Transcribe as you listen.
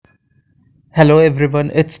Hello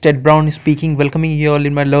everyone, it's Ted Brown speaking, welcoming you all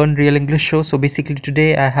in my Learn Real English show. So basically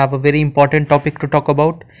today I have a very important topic to talk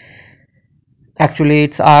about. Actually,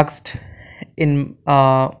 it's asked in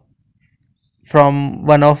from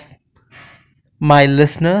one of my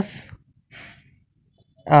listeners.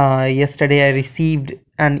 Yesterday I received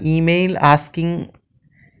an email asking,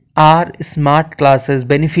 are smart classes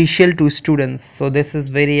beneficial to students? So this is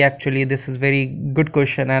very good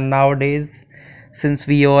question, and nowadays since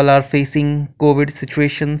we all are facing COVID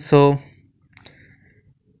situation, so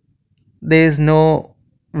there is no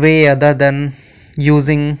way other than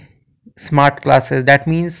using smart classes. That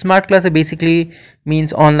means smart classes basically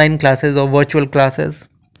means online classes or virtual classes,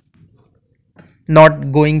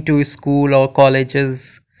 not going to school or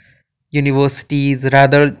colleges, universities,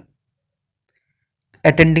 rather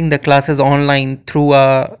attending the classes online through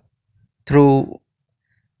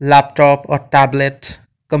laptop or tablet,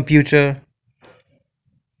 computer,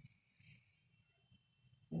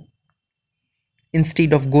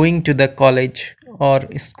 instead of going to the college or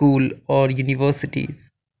school or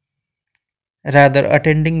universities, rather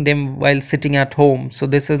attending them while sitting at home. So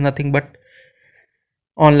this is nothing but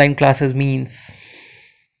online classes means.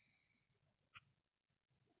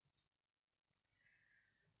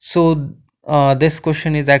 So this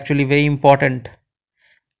question is actually very important.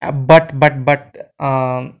 But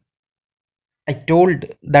I told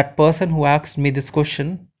that person who asked me this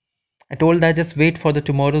question, I told that just wait for the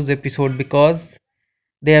tomorrow's episode, because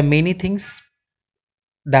there are many things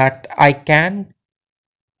that I can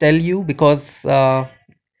tell you, because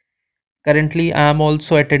currently I am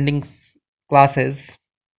also attending classes,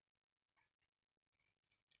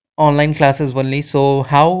 online classes only. So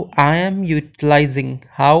how I am utilizing,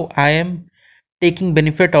 how I am taking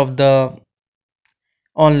benefit of the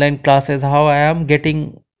online classes, how I am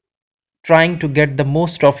getting, trying to get the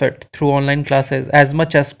most of it through online classes as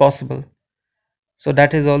much as possible. So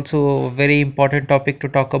that is also a very important topic to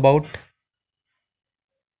talk about.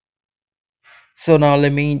 So now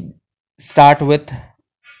let me start with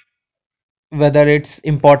whether it's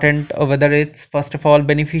important or whether it's first of all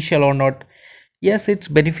beneficial or not. Yes, it's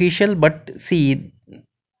beneficial, but see,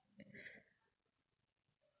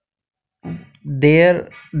 there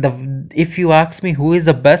the if you ask me who is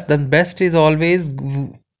the best, then best is always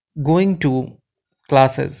going to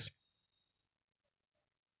classes.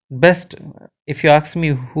 Best, if you ask me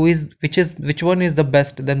who is which one is the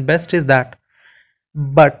best, then best is that.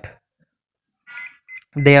 But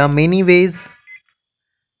there are many ways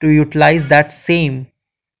to utilize that same,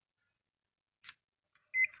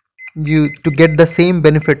 you to get the same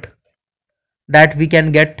benefit that we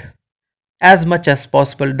can get, as much as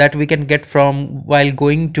possible that we can get from while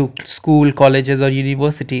going to school, colleges or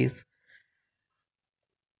universities.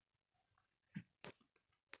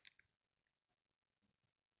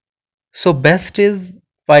 So best is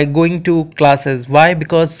by going to classes. Why?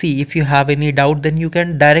 Because see, if you have any doubt, then you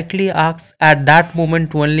can directly ask at that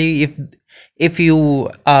moment only. If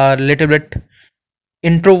you are little bit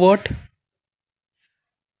introvert,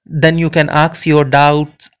 then you can ask your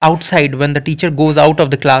doubts outside when the teacher goes out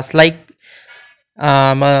of the class. Like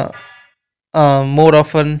um uh, more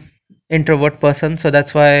of an introvert person, so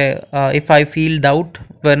that's why if I feel doubt,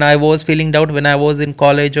 when I was feeling doubt when I was in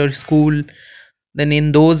college or school, then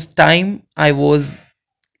in those time I was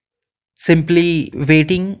simply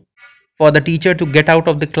waiting for the teacher to get out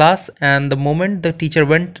of the class, and the moment the teacher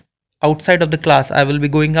went outside of the class, I will be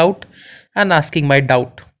going out and asking my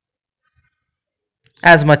doubt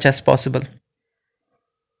as much as possible.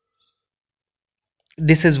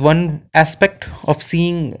 This is one aspect of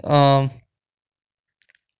seeing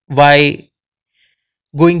why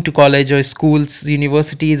going to college or schools,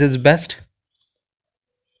 universities is best.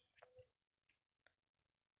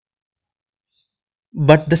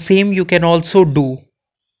 But the same you can also do,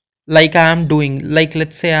 like I am doing. Like,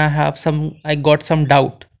 let's say I got some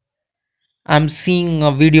doubt, I'm seeing a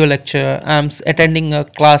video lecture, attending a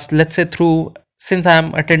class, let's say through, since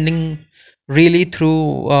I'm attending really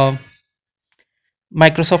through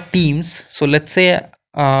Microsoft Teams. So let's say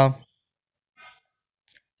I'm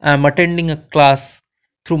attending a class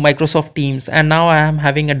through Microsoft Teams, and now I am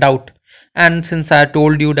having a doubt. And since I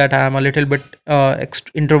told you that I am a little bit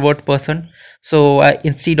introvert person, so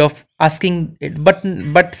instead of asking it,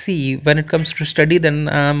 but see, when it comes to study, then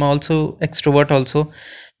I am also extrovert also,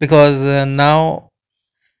 because now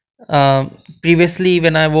previously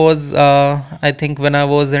when I was, I think when I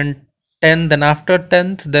was in 10th, then after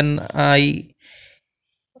 10th, then I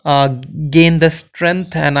uh, gain the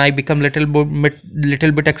strength and I become little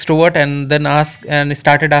bit extrovert, and then ask and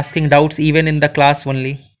started asking doubts even in the class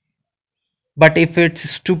only. But if it's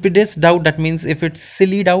stupidest doubt, that means if it's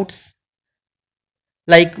silly doubts,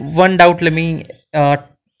 Like one doubt, let me uh,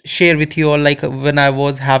 share with you all. Like when I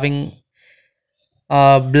was having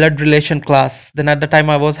blood relation class, then at the time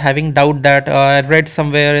I was having doubt that I read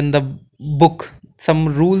somewhere in the book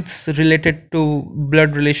some rules related to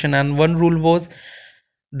blood relation, and one rule was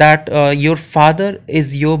that your father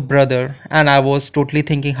is your brother. And I was totally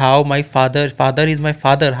thinking, how my father is my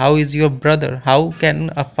father, how is your brother, how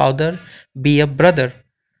can a father be a brother?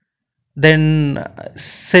 Then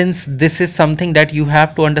since this is something that you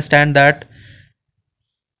have to understand, that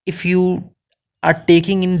if you are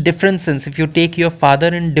taking in different sense, if you take your father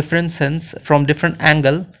in different sense from different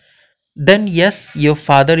angle, then yes, your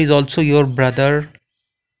father is also your brother,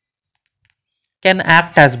 can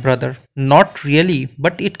act as brother, not really,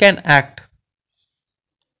 but it can act.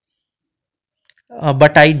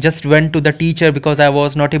 But I just went to the teacher because I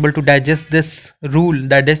was not able to digest this rule,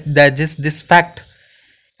 that is digest this fact.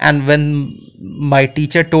 And when my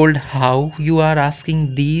teacher told, how you are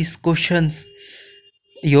asking these questions,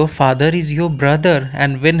 your father is your brother,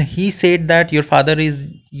 and when he said that your father is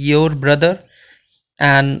your brother,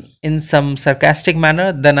 and in some sarcastic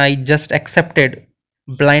manner, then I just accepted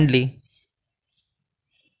blindly,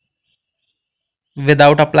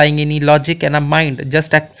 without applying any logic and a mind,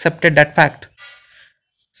 just accepted that fact.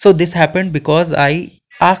 So this happened because I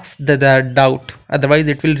asked the doubt, otherwise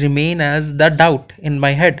it will remain as the doubt in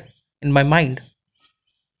my head, in my mind.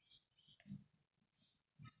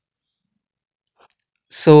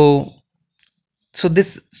 So so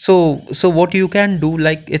this so so what you can do,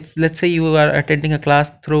 like, it's, let's say you are attending a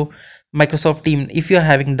class through Microsoft Team. If you are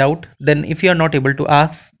having doubt, then if you are not able to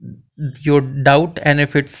ask your doubt, and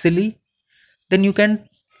if it's silly, then you can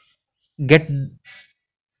get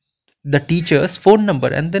the teacher's phone number,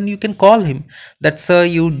 and then you can call him, that, sir,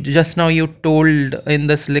 you just now you told in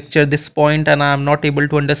this lecture this point and I'm not able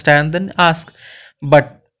to understand, then ask.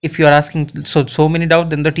 But if you are asking so many doubt,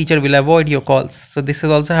 then the teacher will avoid your calls. So this is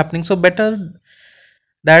also happening. So better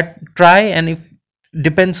that try, and if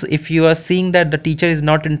depends, if you are seeing that the teacher is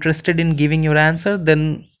not interested in giving your answer,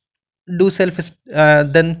 then do self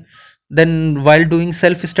then while doing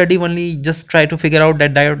self study only, just try to figure out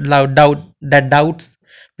that that doubts.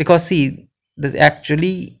 Because see, this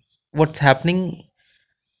actually what's happening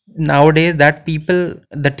nowadays, that people,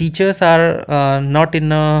 the teachers are not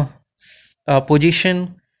in a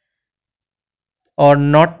position, or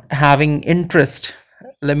not having interest.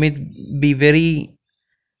 Let me be very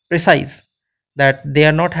precise, that they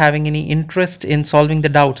are not having any interest in solving the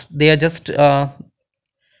doubts. They are just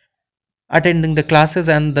attending the classes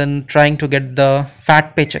and then trying to get the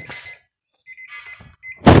fat paychecks.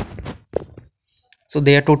 So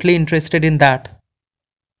they are totally interested in that.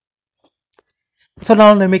 So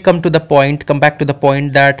now let me come back to the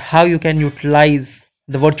point, that how you can utilize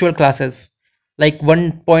the virtual classes. Like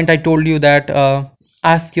one point I told you, that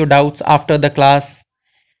ask your doubts after the class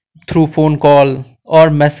through phone call or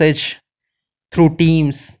message through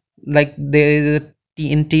Teams. Like there is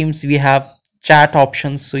in Teams we have chat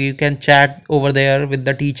options, so you can chat over there with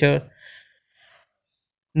the teacher.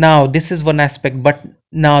 Now this is one aspect, but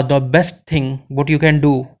now the best thing what you can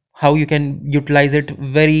do, how you can utilize it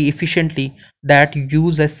very efficiently, that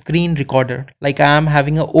use a screen recorder. Like I am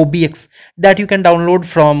having a OBX that you can download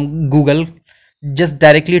from Google. Just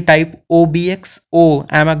directly type OBX.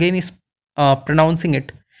 I'm again is pronouncing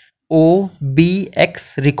it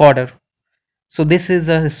OBX recorder. So this is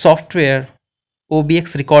a software,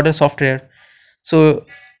 OBX recorder software. So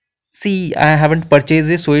see, I haven't purchased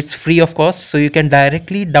it, so it's free of cost. So you can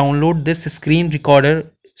directly download this screen recorder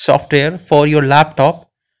software for your laptop,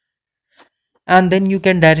 and then you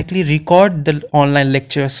can directly record the online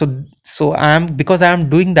lecture. So I'm, because I'm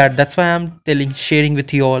doing that, that's why I'm sharing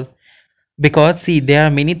with you all. Because see, there are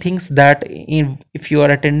many things that if you are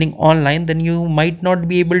attending online, then you might not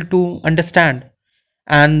be able to understand.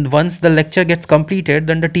 And once the lecture gets completed,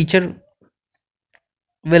 then the teacher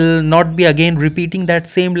will not be again repeating that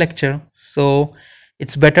same lecture. So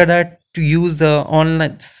it's better that to use the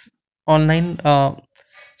online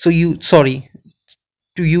so you sorry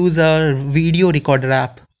to use a video recorder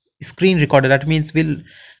app, screen recorder. That means will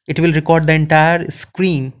it will record the entire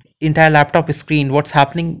screen, entire laptop screen, what's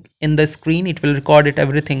happening in the screen. It will record it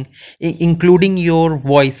everything, including your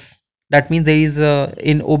voice. That means there is a,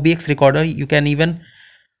 in OBX recorder you can even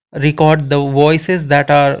record the voices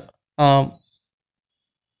that are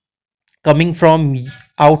coming from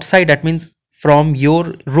outside. That means from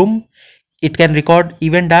your room, it can record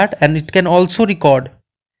even that, and it can also record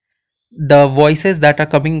the voices that are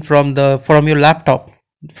coming from your laptop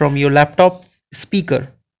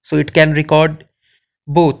speaker. So it can record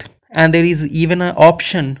both. And there is even an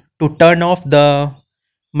option to turn off the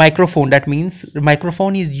microphone. That means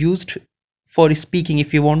microphone is used for speaking.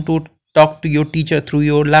 If you want to talk to your teacher through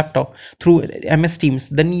your laptop, through MS Teams,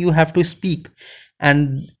 then you have to speak.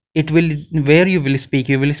 And it will, where you will speak,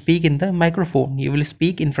 you will speak in the microphone, you will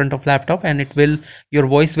speak in front of laptop, and it will, your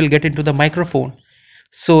voice will get into the microphone.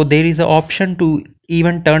 So there is an option to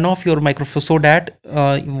even turn off your microphone, so that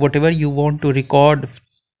whatever you want to record,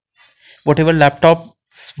 whatever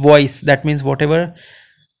laptop's voice, that means whatever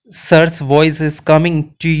sir's voice is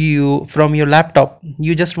coming to you from your laptop,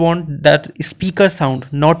 you just want that speaker sound,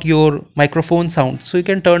 not your microphone sound. So you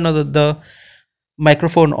can turn the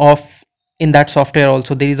microphone off. In that software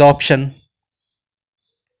also there is option.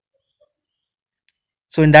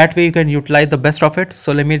 So in that way you can utilize the best of it.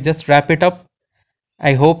 So let me just wrap it up.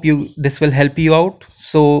 I hope you, this will help you out.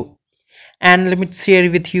 So, and let me share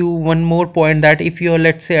with you one more point, that if you are,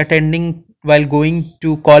 let's say, attending while going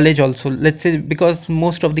to college also, let's say, because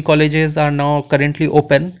most of the colleges are now currently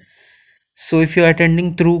open. So if you're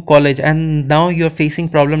attending through college and now you're facing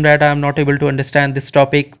problem that I'm not able to understand this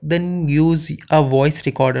topic, then use a voice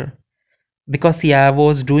recorder. Because yeah, I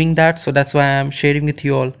was doing that, so that's why I'm sharing with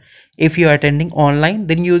you all. If you're attending online,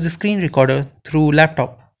 then use a screen recorder through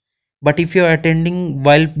laptop. But if you're attending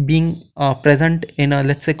while being present in a,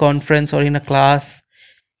 let's say, conference or in a class,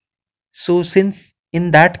 so since in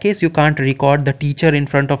that case you can't record the teacher in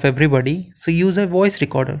front of everybody, so use a voice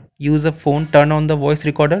recorder, use a phone, turn on the voice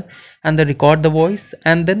recorder, and then record the voice.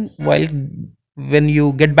 And then while, when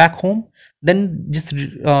you get back home, then just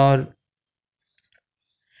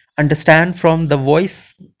understand from the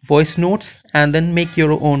voice notes, and then make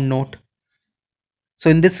your own note. So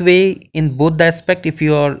in this way, in both the aspect, if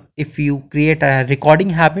you create a recording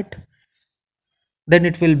habit, then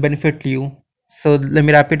it will benefit you. So let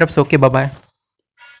me wrap it up. So okay, bye bye.